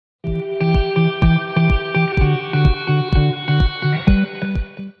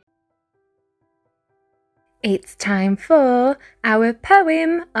It's time for our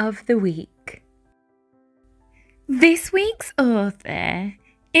poem of the week. This week's author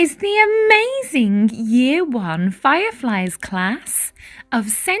is the amazing Year 1 Fireflies Class of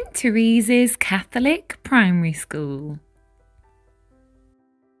St. Teresa's Catholic Primary School.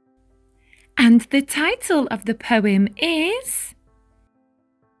 And the title of the poem is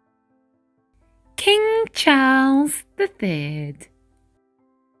King Charles III.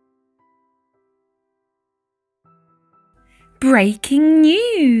 Breaking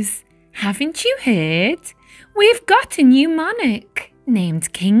news! Haven't you heard? We've got a new monarch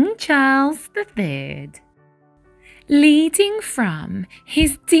named King Charles III. Leading from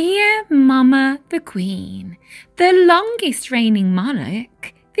his dear Mama the Queen, the longest reigning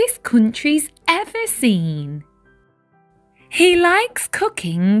monarch this country's ever seen. He likes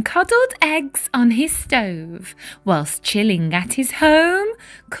cooking coddled eggs on his stove whilst chilling at his home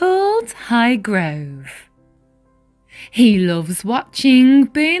called Highgrove. He loves watching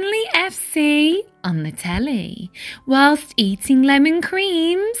Burnley FC on the telly whilst eating lemon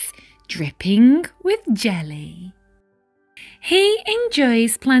creams dripping with jelly. He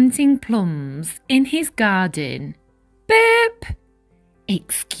enjoys planting plums in his garden. Burp!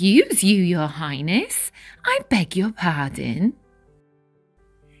 Excuse you, Your Highness, I beg your pardon.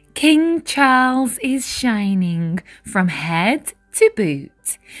 King Charles is shining from head to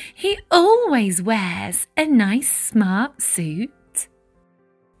boot. He always wears a nice smart suit.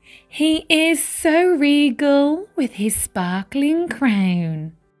 He is so regal with his sparkling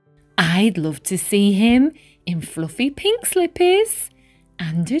crown. I'd love to see him in fluffy pink slippers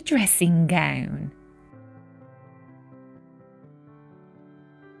and a dressing gown.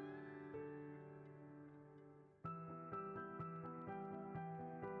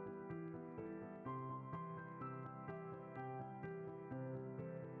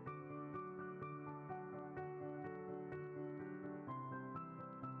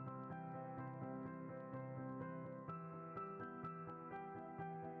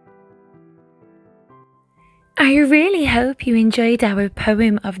 I really hope you enjoyed our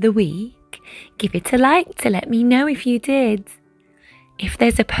poem of the week. Give it a like to let me know if you did. If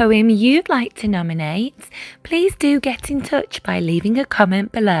there's a poem you'd like to nominate, please do get in touch by leaving a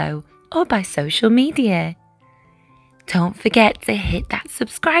comment below or by social media. Don't forget to hit that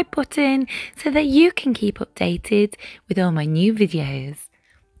subscribe button so that you can keep updated with all my new videos.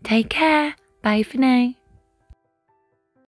 Take care. Bye for now.